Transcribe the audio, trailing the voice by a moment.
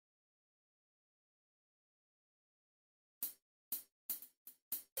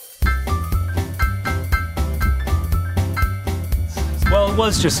it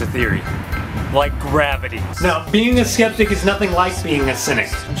was just a theory. Like gravity. Now, being a skeptic is nothing like being a cynic.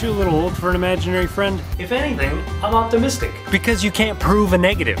 Aren't you a little old for an imaginary friend? If anything, I'm optimistic. Because you can't prove a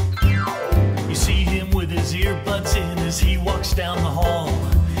negative. You see him with his earbuds in as he walks down the hall.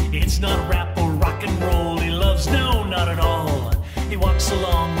 It's not rap or rock and roll he loves, no, not at all. He walks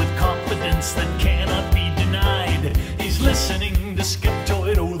along with confidence that cannot be denied. He's listening to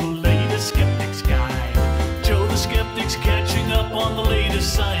Skeptoid, oh, the latest Skeptic's Guide. Joe the Skeptic's catching up on the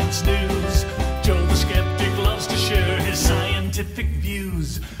latest science news. Joe the Skeptic loves to share his scientific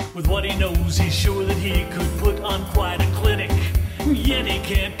views. With what he knows, he's sure that he could put on quite a clinic. Yet he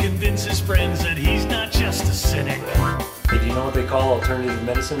can't convince his friends that he's not just a cynic. Hey, do you know what they call alternative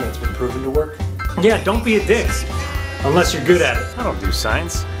medicine that's been proven to work? Yeah, don't be a dick. Unless you're good at it. I don't do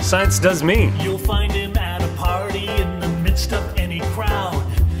science. Science does me. You'll find him at a party in the midst of any crowd,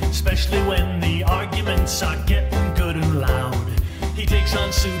 especially when the arguments are getting good and loud. He takes on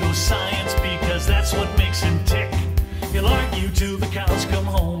pseudoscience because that's what makes him tick. He'll argue till the cows come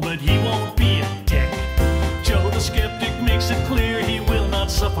home, but he won't be a dick. Joe the Skeptic makes it clear he will not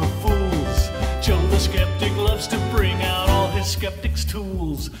suffer fools. Joe the Skeptic loves to bring out all his skeptic's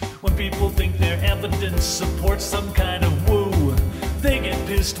tools. When people think their evidence supports some kind of woo, they get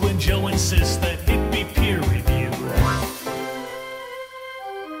pissed when Joe insists that it be peer reviewed.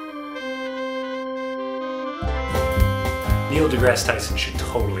 Neil deGrasse Tyson should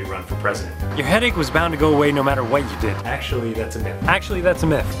totally run for president. Your headache was bound to go away no matter what you did. Actually, that's a myth. Actually, that's a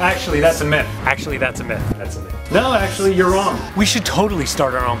myth. Actually, that's a myth. Actually, that's a myth. That's a myth. No, actually, you're wrong. We should totally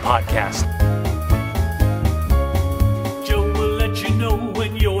start our own podcast. Joe will let you know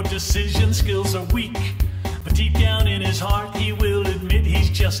when your decision skills are weak, but deep down in his heart he will admit he's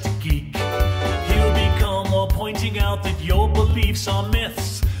just a geek. He'll become more pointing out that your beliefs are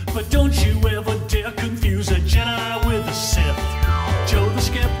myths, but don't you ever dare confuse a Jedi with a Sith. Joe the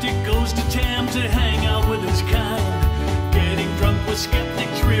Skeptic goes to town to hang out with his kind. Getting drunk with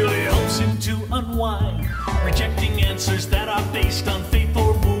skeptics really helps him to unwind. Rejecting answers that are based on faith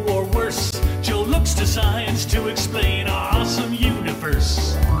or woo or worse, Joe looks to science to explain our awesome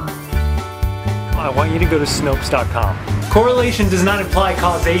universe. I want you to go to Snopes.com. Correlation does not imply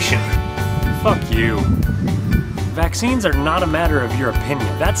causation. Fuck you. Vaccines are not a matter of your opinion.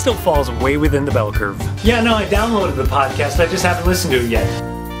 That still falls way within the bell curve. Yeah, no, I downloaded the podcast. I just haven't listened to it yet.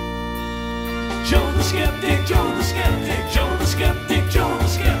 Joe the Skeptic, Joe the Skeptic, Joe the Skeptic, Joe the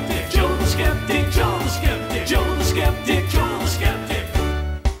Skeptic, Joe the Skeptic, Joe the Skeptic, Joe the Skeptic, Joe the Skeptic.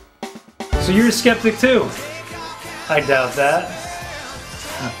 So you're a skeptic too? I doubt that.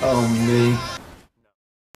 Oh, me.